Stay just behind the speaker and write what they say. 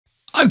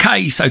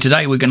Okay, so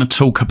today we're going to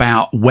talk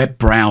about web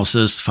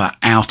browsers for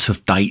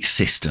out-of-date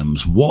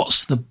systems.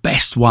 What's the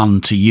best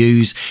one to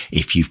use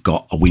if you've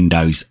got a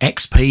Windows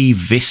XP,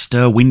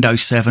 Vista,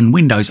 Windows 7,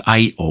 Windows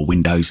 8 or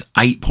Windows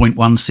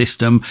 8.1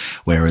 system,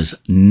 whereas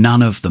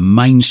none of the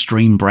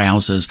mainstream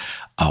browsers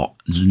are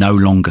no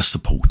longer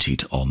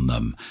supported on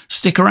them.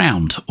 Stick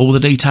around, all the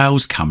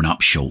details coming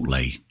up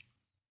shortly.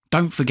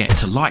 Don't forget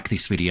to like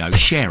this video,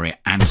 share it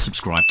and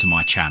subscribe to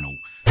my channel.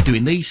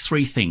 Doing these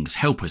three things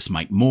help us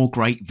make more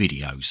great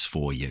videos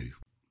for you.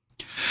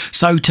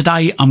 So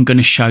today I'm going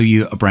to show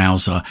you a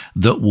browser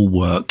that will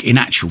work. In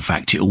actual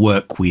fact, it'll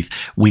work with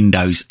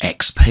Windows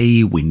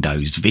XP,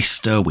 Windows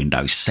Vista,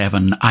 Windows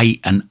 7, 8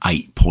 and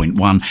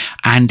 8.1,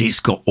 and it's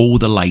got all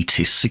the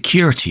latest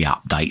security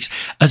updates.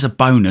 As a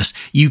bonus,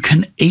 you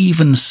can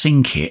even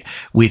sync it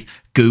with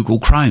Google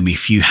Chrome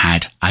if you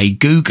had a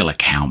Google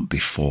account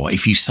before.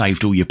 If you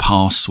saved all your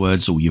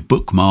passwords, all your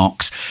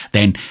bookmarks,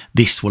 then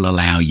this will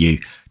allow you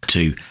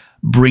to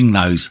bring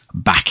those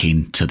back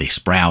into this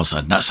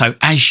browser. So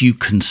as you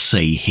can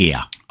see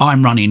here,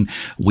 I'm running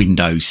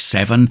Windows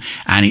 7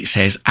 and it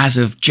says as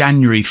of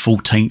January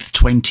 14th,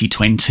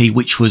 2020,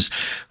 which was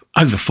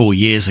over 4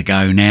 years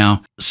ago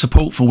now,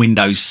 support for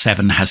Windows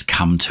 7 has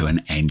come to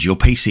an end. Your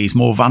PC is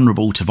more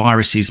vulnerable to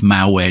viruses,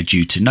 malware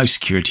due to no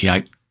security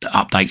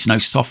updates, no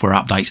software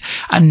updates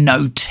and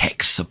no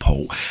tech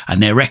support,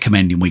 and they're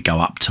recommending we go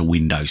up to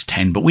Windows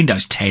 10, but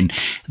Windows 10,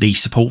 the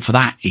support for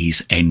that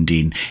is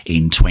ending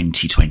in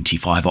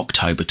 2025,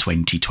 October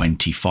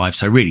 2025,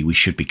 so really we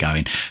should be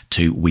going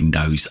to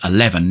Windows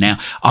 11. Now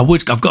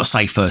I've got to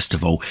say first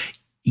of all,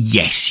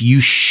 yes, you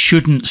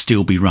shouldn't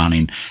still be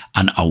running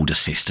an older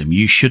system.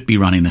 You should be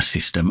running a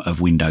system of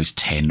Windows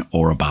 10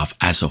 or above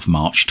as of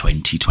March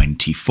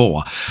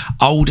 2024.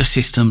 Older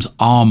systems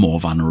are more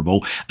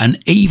vulnerable,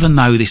 and even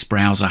though this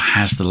browser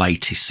has the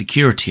latest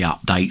security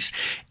updates,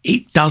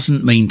 it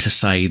doesn't mean to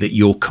say that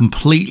you're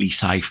completely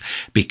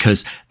safe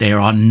because there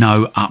are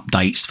no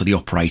updates for the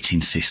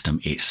operating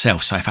system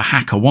itself. So if a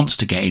hacker wants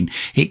to get in,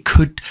 it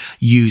could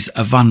use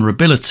a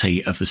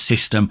vulnerability of the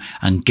system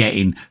and get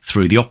in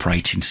through the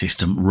operating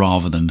system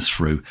rather than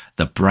through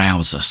the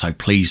browser. So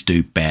please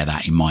do bear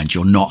that in mind.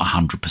 You're not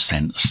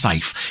 100%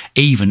 safe,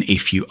 even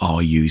if you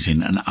are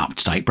using an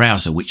up-to-date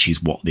browser, which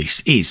is what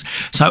this is.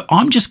 So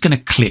I'm just going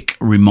to click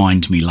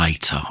Remind Me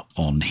Later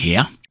on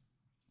here.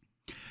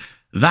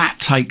 That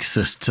takes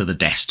us to the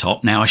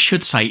desktop. Now, I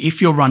should say,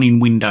 if you're running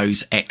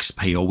Windows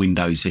XP or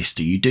Windows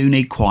Vista, you do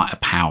need quite a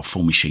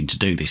powerful machine to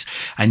do this.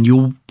 And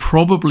you'll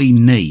probably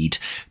need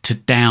to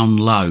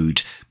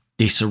download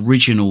this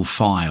original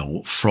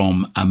file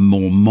from a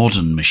more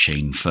modern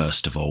machine,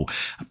 first of all,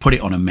 put it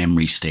on a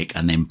memory stick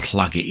and then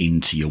plug it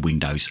into your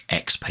Windows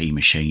XP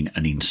machine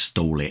and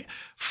install it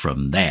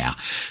from there.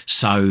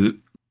 So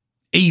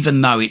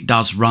even though it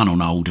does run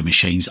on older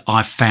machines,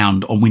 I've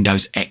found on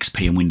Windows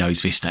XP and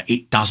Windows Vista,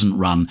 it doesn't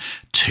run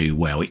too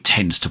well. It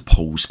tends to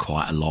pause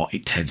quite a lot,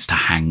 it tends to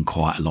hang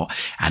quite a lot,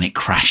 and it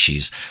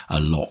crashes a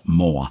lot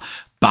more.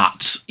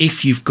 But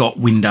if you've got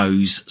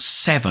Windows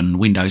 7,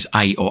 Windows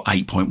 8 or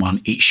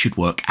 8.1, it should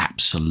work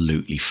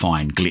absolutely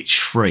fine, glitch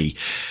free.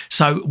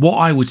 So what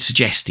I would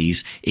suggest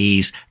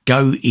is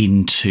go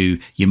into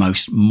your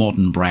most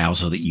modern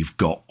browser that you've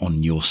got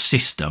on your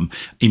system.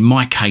 In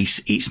my case,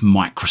 it's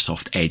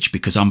Microsoft Edge,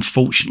 because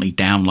unfortunately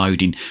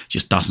downloading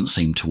just doesn't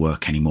seem to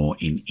work anymore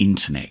in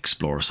Internet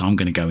Explorer. So I'm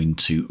going to go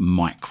into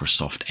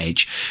Microsoft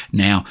Edge.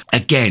 Now,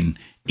 again,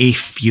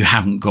 if you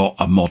haven't got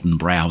a modern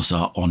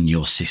browser on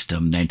your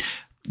system, then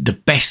the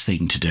best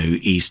thing to do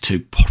is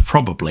to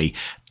probably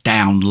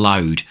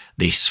download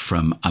this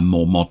from a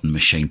more modern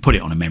machine, put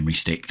it on a memory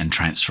stick and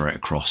transfer it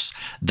across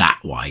that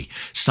way.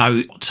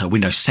 So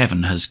Windows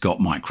 7 has got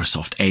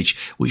Microsoft Edge,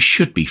 which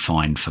should be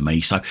fine for me.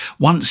 So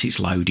once it's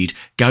loaded,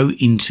 go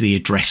into the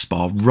address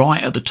bar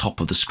right at the top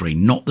of the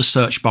screen, not the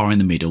search bar in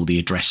the middle, the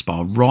address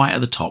bar right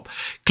at the top.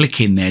 Click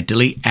in there,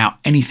 delete out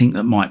anything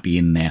that might be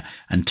in there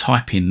and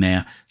type in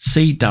there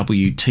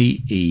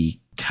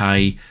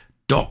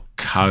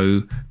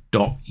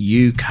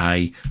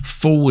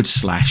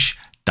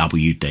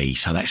cwtek.co.uk/WD.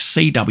 So that's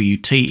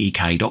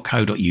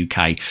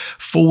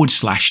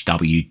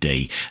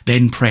cwtek.co.uk/WD.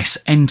 Then press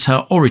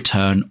enter or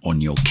return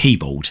on your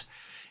keyboard.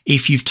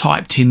 If you've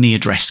typed in the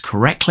address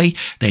correctly,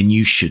 then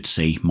you should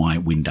see my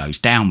Windows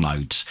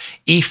downloads.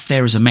 If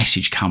there is a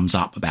message comes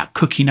up about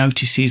cookie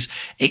notices,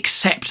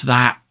 accept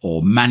that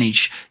or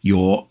manage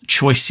your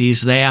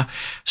choices there.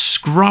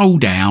 Scroll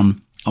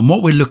down, and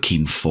what we're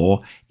looking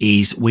for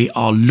is we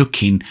are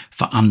looking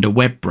for, under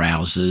web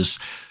browsers,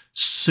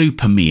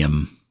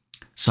 Supermium.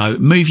 So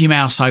move your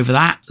mouse over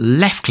that,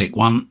 left click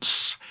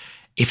once.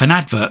 If an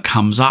advert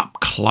comes up,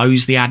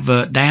 close the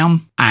advert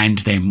down, and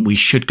then we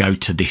should go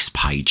to this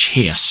page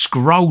here.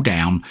 Scroll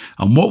down,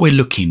 and what we're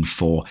looking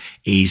for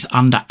is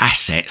under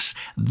assets,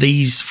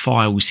 these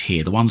files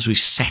here, the ones we've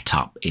set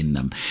up in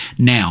them.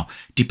 Now,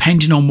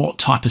 depending on what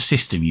type of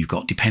system you've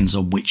got, depends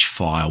on which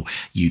file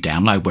you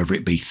download, whether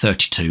it be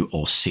 32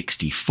 or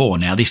 64.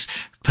 Now, this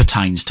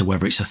pertains to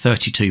whether it's a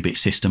 32-bit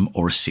system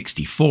or a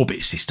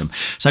 64-bit system.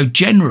 So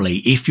generally,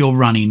 if you're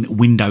running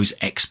Windows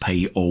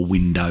XP or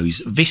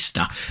Windows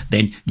Vista,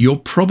 then you're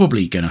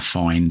probably going to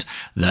find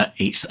that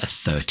it's a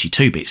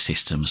 32-bit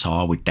system. So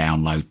I would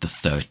download the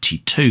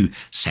 32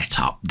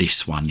 setup,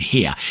 this one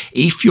here.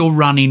 If you're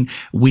running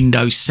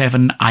Windows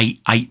 7,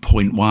 8,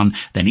 8.1,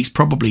 then it's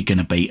probably going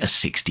to be a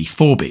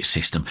 64-bit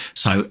system.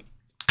 So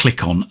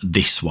click on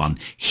this one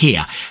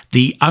here.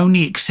 The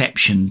only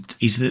exception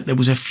is that there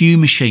was a few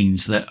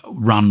machines that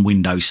run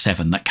Windows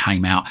 7 that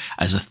came out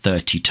as a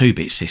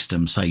 32-bit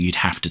system, so you'd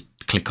have to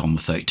click on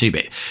the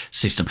 32-bit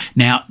system.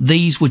 Now,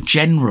 these were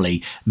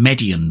generally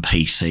Medion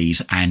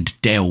PCs and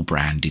Dell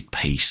branded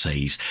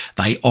PCs.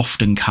 They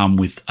often come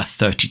with a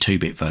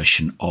 32-bit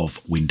version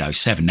of Windows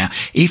 7. Now,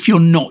 if you're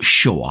not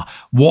sure,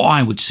 what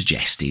I would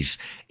suggest is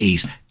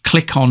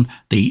click on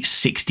the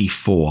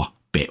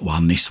 64-bit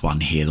one, this one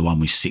here, the one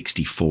with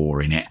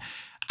 64 in it,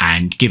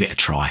 and give it a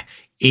try.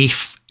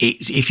 If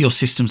your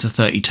system's a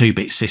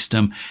 32-bit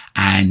system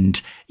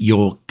and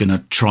you're going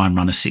to try and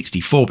run a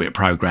 64-bit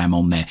program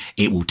on there,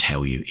 it will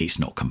tell you it's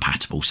not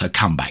compatible. So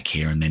come back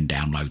here and then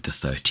download the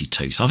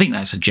 32. So I think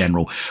that's a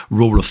general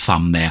rule of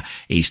thumb there,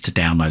 is to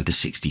download the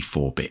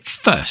 64-bit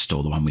first,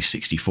 or the one with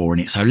 64 in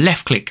it. So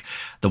left click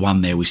the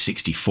one there with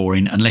 64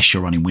 in, unless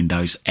you're running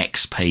Windows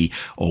XP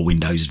or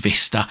Windows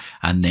Vista,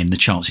 and then the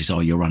chances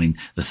are you're running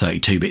the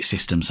 32-bit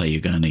system, so you're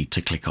going to need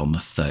to click on the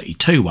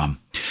 32 one.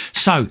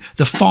 So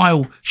the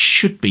file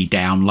should be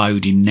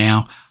downloading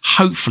now.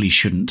 Hopefully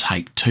shouldn't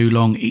take too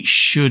long. It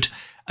should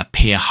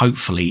appear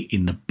hopefully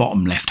in the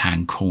bottom left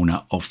hand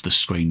corner of the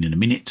screen in a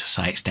minute to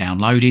say it's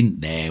downloading.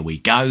 There we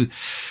go.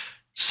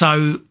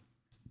 So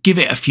give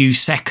it a few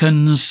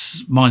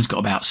seconds. Mine's got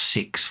about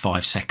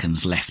 5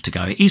 seconds left to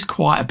go. It is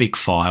quite a big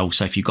file,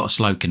 so if you've got a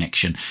slow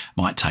connection, it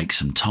might take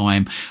some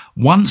time.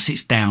 Once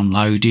it's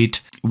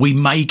downloaded, we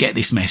may get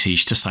this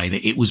message to say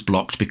that it was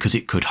blocked because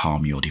it could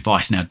harm your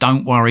device. Now,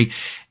 don't worry,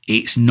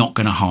 it's not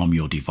going to harm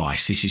your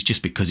device. This is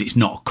just because it's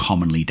not a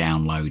commonly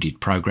downloaded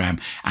program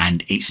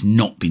and it's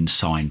not been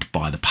signed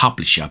by the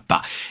publisher,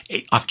 but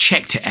I've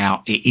checked it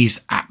out. It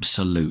is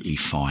absolutely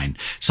fine.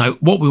 So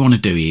what we want to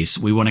do is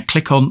we want to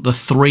click on the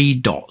 3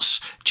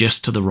 dots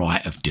just to the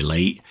right of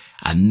delete,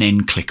 and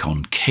then click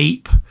on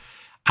keep.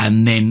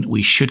 And then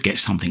we should get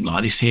something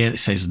like this here that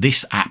says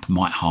this app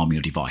might harm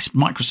your device.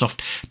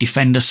 Microsoft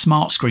Defender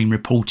Smart Screen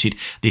reported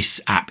this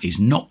app is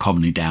not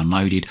commonly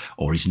downloaded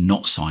or is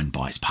not signed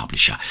by its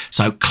publisher.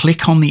 So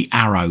click on the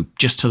arrow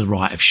just to the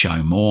right of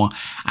show more,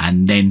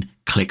 and then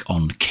click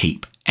on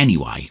keep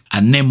anyway.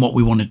 And then what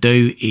we want to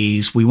do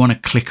is we want to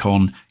click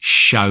on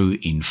show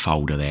in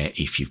folder there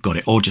if you've got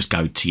it, or just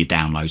go to your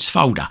downloads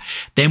folder.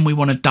 Then we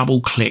want to double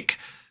click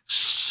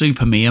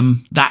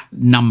Supermium. That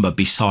number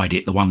beside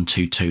it, the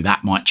 122,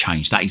 that might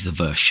change. That is the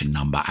version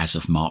number as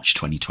of March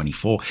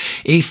 2024.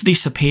 If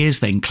this appears,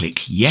 then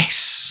click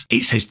yes.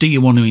 It says, do you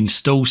want to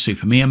install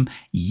Supermium?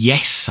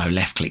 Yes. So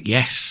left click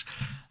yes.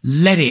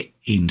 Let it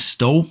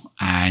install,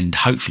 and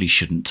hopefully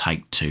shouldn't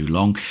take too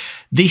long.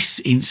 This,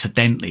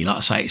 incidentally, like I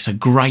say, it's a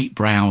great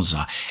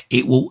browser.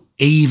 It will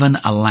even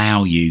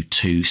allow you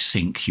to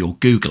sync your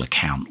Google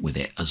account with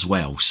it as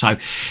well. So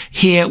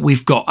here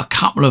we've got a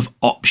couple of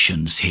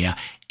options here.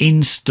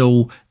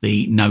 Install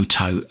the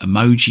Noto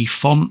emoji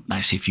font.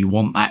 That's if you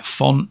want that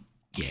font.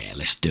 Yeah,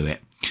 let's do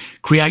it.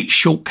 Create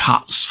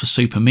shortcuts for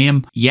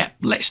Supermium. Yep,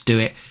 let's do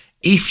it.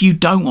 If you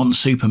don't want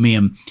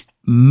Supermium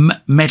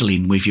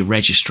meddling with your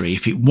registry,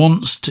 if you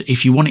want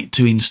it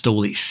to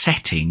install its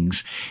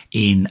settings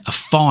in a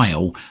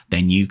file,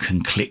 then you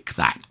can click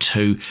that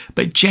too.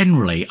 But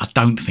generally, I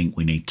don't think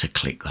we need to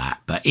click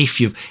that. But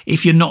if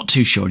you're not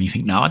too sure and you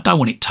think, no, I don't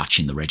want it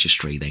touching the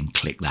registry, then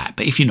click that.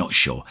 But if you're not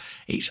sure,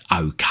 it's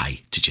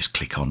okay to just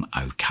click on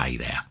OK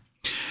there.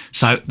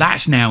 So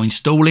that's now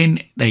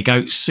installing. There you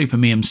go.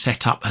 Supermium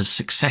setup has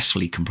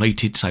successfully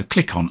completed. So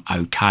click on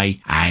OK,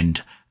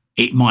 and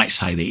it might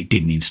say that it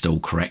didn't install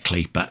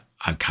correctly, but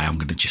okay, I'm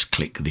going to just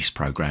click this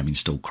program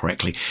installed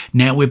correctly.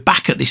 Now we're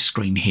back at this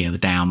screen here, the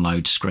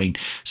download screen.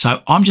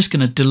 So I'm just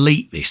going to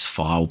delete this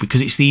file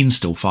because it's the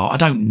install file. I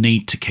don't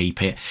need to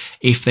keep it.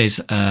 If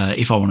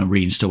I want to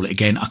reinstall it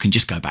again, I can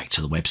just go back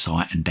to the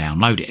website and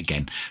download it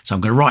again. So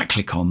I'm going to right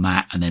click on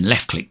that and then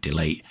left click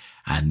delete,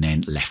 and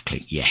then left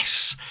click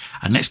yes.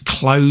 And let's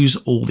close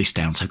all this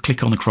down. So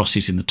click on the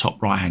crosses in the top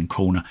right hand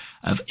corner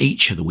of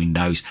each of the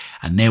windows,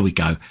 and there we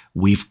go.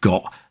 We've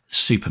got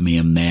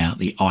Supermium there,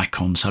 the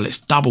icon. So let's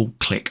double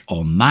click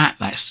on that.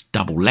 That's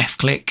double left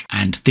click,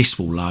 and this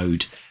will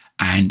load,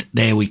 and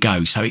there we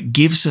go. So it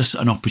gives us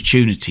an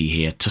opportunity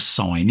here to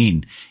sign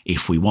in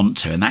if we want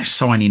to, and that's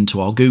sign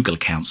into our Google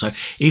account. So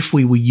if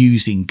we were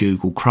using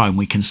Google Chrome,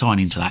 we can sign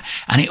into that,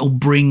 and it'll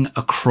bring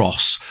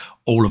across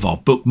all of our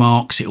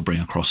bookmarks. It'll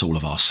bring across all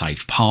of our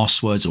saved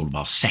passwords, all of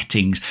our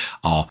settings,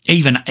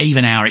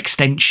 even our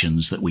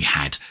extensions that we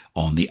had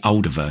on the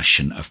older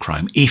version of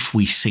Chrome if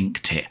we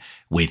synced it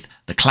with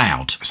the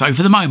cloud. So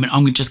for the moment,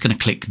 I'm just going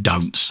to click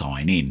Don't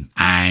Sign In,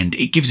 and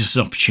it gives us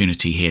an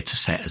opportunity here to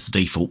set as the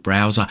default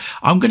browser.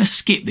 I'm going to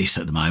skip this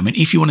at the moment.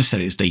 If you want to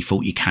set it as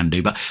default, you can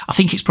do, but I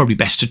think it's probably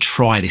best to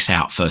try this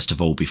out first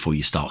of all before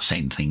you start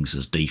setting things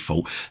as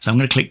default. So I'm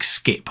going to click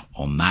Skip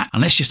on that,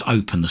 and let's just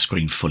open the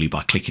screen fully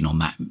by clicking on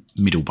that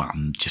middle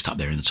button just up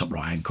there in the top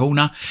right hand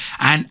corner.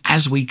 And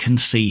as we can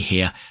see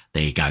here,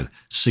 there you go,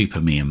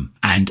 SuperMIM.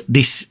 And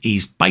this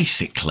is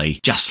basically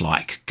just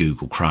like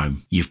Google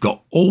Chrome. You've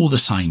got all the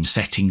same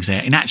settings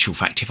there. In actual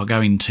fact, if I go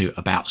into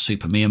About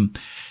SuperMIM,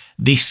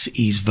 this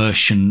is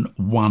version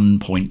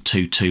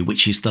 1.22,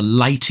 which is the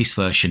latest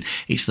version.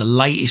 It's the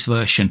latest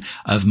version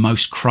of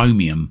most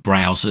Chromium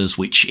browsers,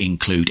 which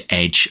include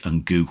Edge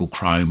and Google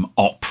Chrome,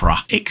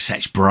 Opera,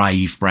 etc.,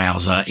 Brave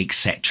browser,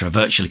 etc.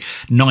 Virtually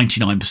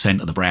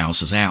 99% of the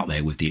browsers out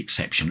there, with the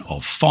exception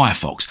of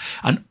Firefox.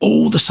 And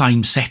all the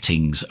same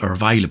settings are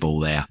available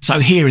there. So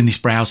here in this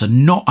browser,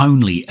 not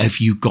only have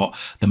you got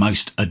the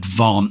most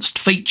advanced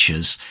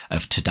features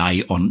of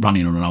today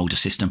running on an older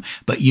system,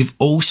 but you've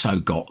also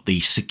got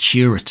the security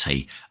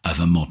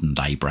of a modern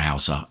day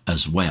browser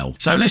as well.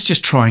 So let's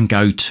just try and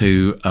go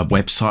to a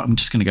website. I'm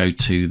just going to go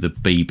to the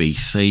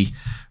BBC,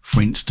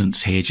 for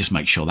instance, here, just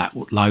make sure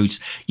that loads.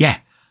 Yeah,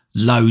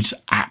 loads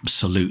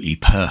absolutely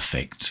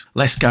perfect.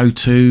 Let's go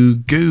to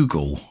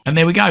Google, and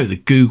there we go. The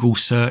Google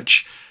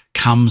search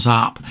comes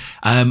up.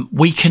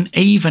 We can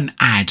even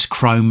add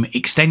Chrome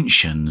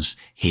extensions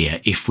here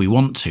if we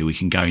want to. We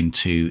can go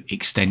into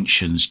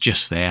extensions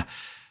just there.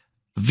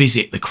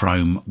 Visit the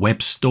Chrome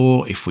Web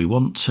Store if we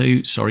want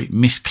to. Sorry,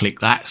 misclick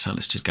that. So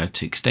let's just go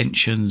to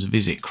extensions,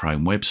 visit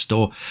Chrome Web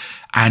Store,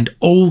 and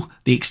all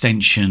the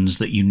extensions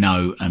that you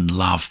know and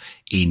love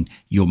in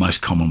your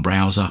most common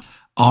browser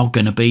are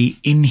going to be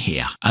in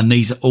here, and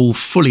these are all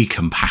fully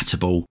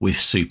compatible with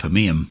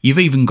SuperMIM. You've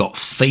even got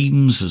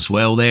themes as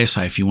well there,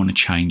 so if you want to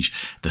change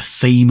the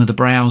theme of the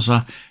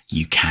browser,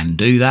 you can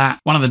do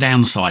that. One of the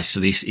downsides to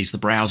this is the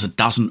browser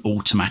doesn't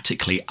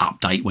automatically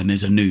update when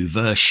there's a new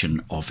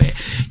version of it.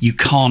 You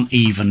can't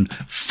even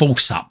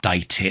force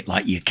update it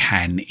like you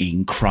can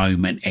in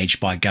Chrome and Edge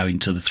by going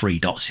to the three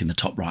dots in the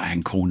top right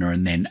hand corner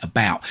and then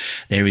About.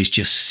 There is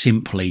just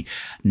simply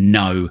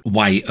no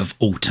way of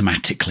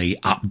automatically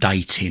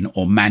updating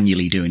or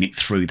manually doing it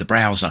through the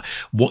browser.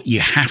 What you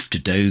have to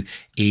do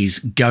is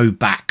go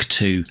back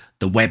to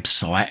the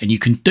website, and you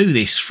can do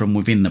this from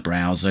within the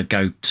browser.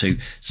 Go to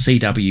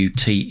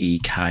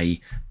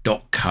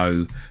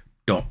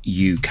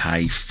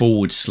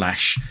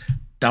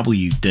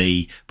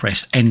cwtek.co.uk/WD,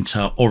 press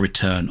enter or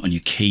return on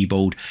your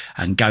keyboard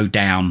and go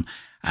down,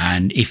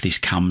 and if this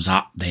comes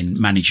up, then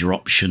manage your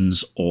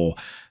options or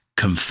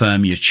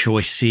confirm your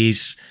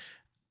choices,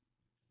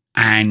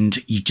 and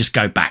you just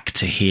go back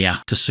to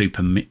here to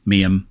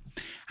SuperMIM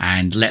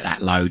and let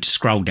that load,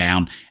 scroll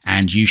down,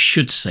 and you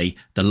should see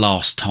the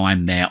last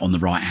time there on the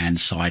right hand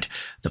side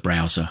the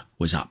browser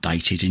was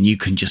updated, and you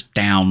can just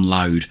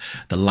download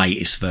the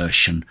latest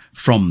version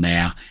from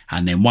there.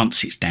 And then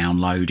once it's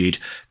downloaded,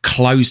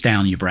 close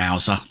down your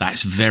browser.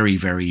 That's very,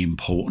 very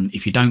important.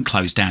 If you don't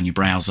close down your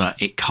browser,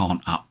 it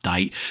can't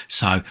update.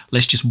 So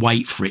let's just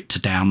wait for it to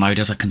download.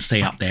 As I can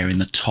see up there in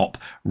the top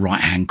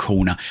right hand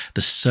corner,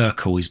 the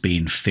circle is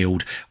being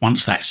filled.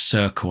 Once that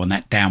circle and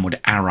that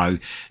downward arrow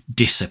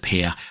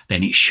disappear,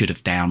 then it should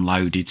have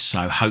downloaded,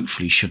 so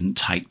hopefully shouldn't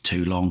take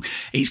too long.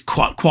 It's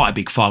quite a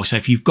big file, so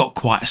if you've got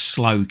quite a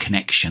slow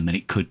connection, then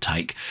it could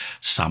take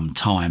some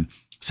time.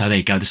 So there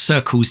you go, the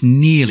circle's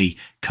nearly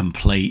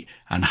complete,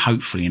 and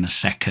hopefully in a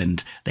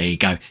second, there you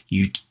go,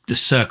 the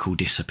circle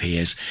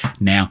disappears.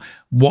 Now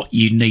what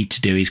you need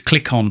to do is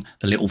click on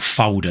the little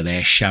folder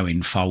there, show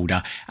in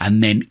folder,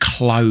 and then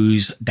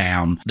close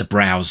down the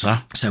browser.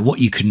 So what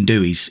you can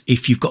do is,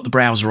 if you've got the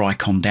browser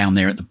icon down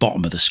there at the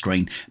bottom of the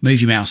screen, move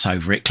your mouse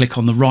over it, click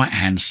on the right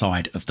hand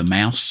side of the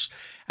mouse,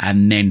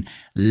 and then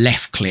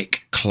left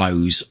click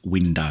close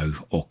window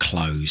or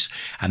close,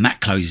 and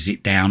that closes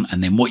it down.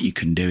 And then what you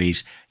can do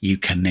is you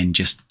can then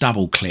just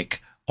double click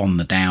on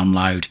the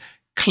download,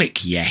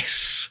 click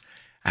yes,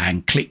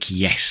 and click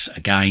yes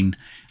again,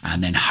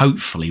 and then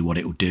hopefully what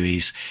it will do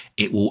is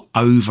it will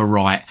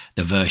overwrite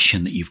the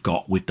version that you've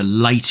got with the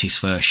latest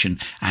version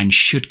and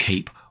should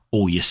keep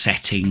all your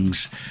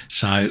settings.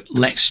 So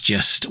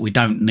we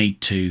don't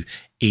need to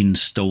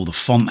install the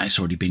font, that's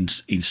already been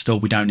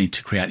installed. We don't need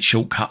to create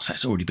shortcuts,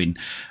 that's already been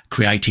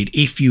created.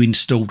 If you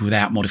installed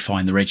without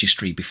modifying the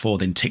registry before,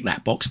 then tick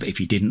that box, but if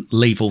you didn't,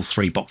 leave all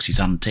three boxes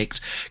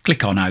unticked,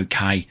 click on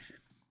OK,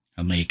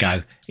 and there you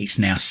go, it's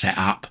now set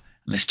up.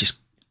 Let's just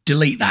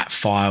delete that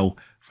file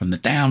from the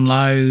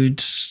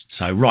downloads.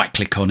 So right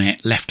click on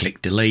it, left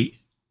click delete,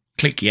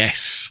 click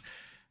yes,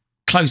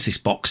 close this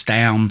box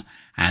down,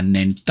 and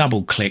then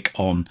double click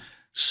on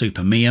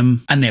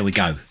SuperMIM, and there we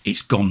go,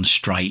 it's gone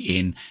straight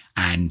in,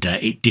 and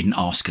it didn't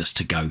ask us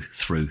to go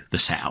through the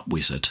setup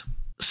wizard.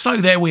 So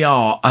there we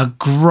are, a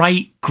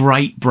great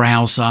great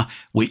browser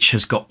which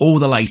has got all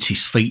the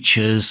latest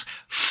features,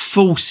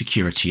 full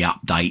security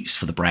updates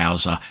for the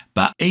browser.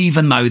 But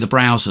even though the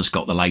browser's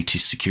got the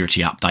latest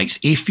security updates,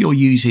 if you're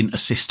using a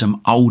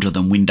system older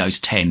than Windows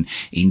 10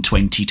 in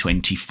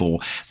 2024,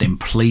 then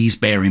please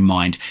bear in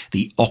mind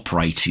the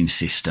operating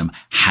system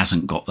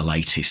hasn't got the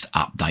latest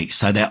updates.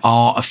 So there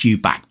are a few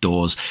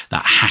backdoors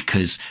that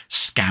hackers,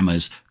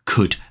 scammers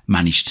could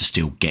manage to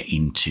still get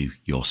into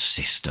your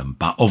system.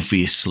 But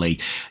obviously,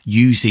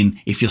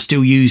 if you're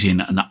still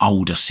using an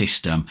older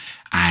system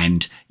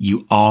and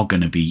you are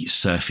going to be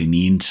surfing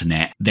the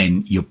internet,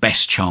 then your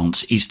best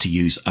chance is to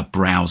use a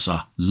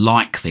browser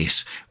like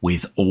this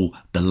with all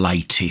the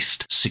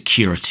latest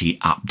security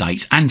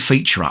updates and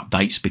feature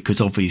updates,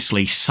 because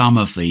obviously some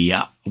of the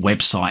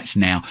websites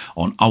now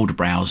on older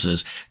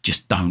browsers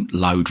just don't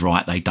load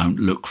right, they don't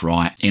look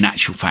right. In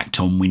actual fact,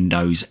 on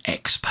Windows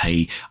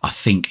XP, I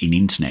think in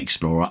Internet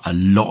Explorer, a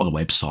lot of the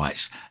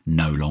websites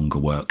no longer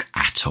work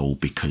at all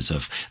because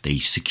of the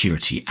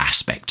security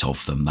aspect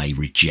of them. They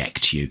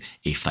reject you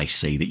if they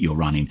see that you're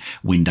running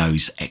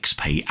Windows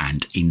XP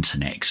and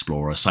Internet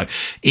Explorer. So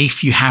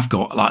if you have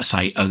got, like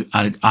say,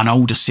 an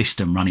older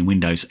system running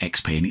Windows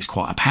XP and it's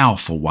quite a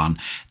powerful one,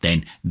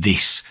 then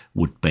this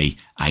would be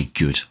a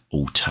good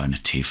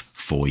alternative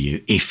for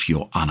you if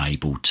you're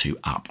unable to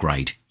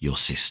upgrade your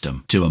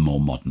system to a more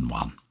modern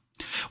one.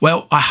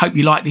 Well, I hope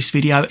you liked this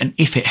video, and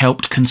if it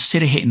helped,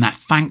 consider hitting that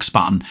thanks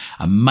button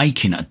and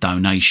making a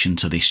donation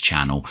to this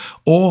channel,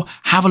 or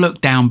have a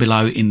look down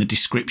below in the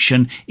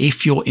description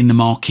if you're in the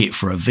market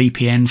for a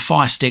VPN,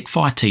 Firestick,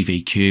 Fire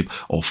TV Cube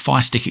or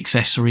Firestick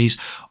accessories,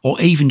 or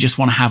even just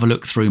want to have a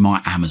look through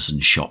my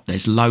Amazon shop.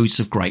 There's loads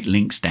of great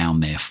links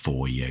down there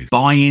for you.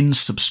 Buying,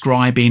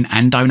 subscribing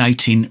and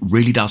donating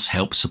really does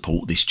help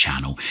support this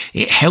channel.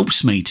 It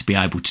helps me to be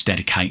able to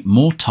dedicate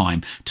more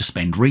time to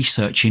spend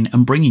researching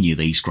and bringing you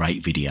these great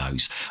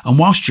videos. And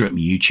whilst you're at my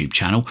YouTube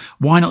channel,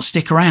 why not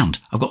stick around?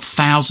 I've got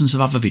thousands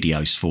of other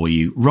videos for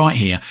you right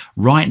here,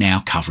 right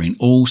now, covering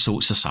all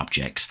sorts of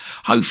subjects.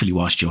 Hopefully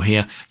whilst you're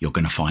here, you're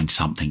going to find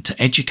something to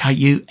educate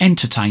you,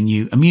 entertain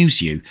you,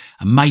 amuse you,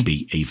 and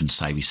maybe even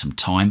save you some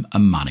time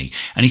and money.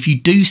 And if you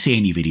do see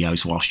any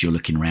videos whilst you're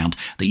looking around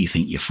that you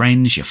think your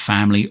friends, your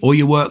family or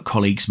your work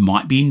colleagues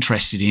might be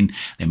interested in,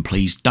 then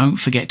please don't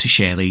forget to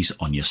share these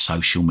on your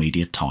social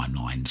media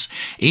timelines.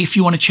 If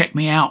you want to check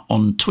me out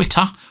on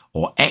Twitter,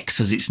 or X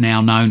as it's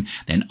now known,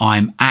 then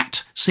I'm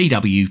at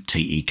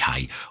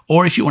CWTEK.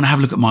 Or if you want to have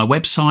a look at my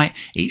website,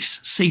 it's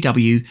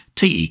cwtek.co.uk.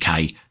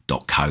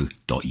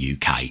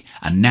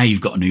 And now you've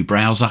got a new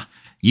browser,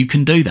 you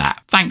can do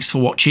that. Thanks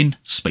for watching.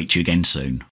 Speak to you again soon.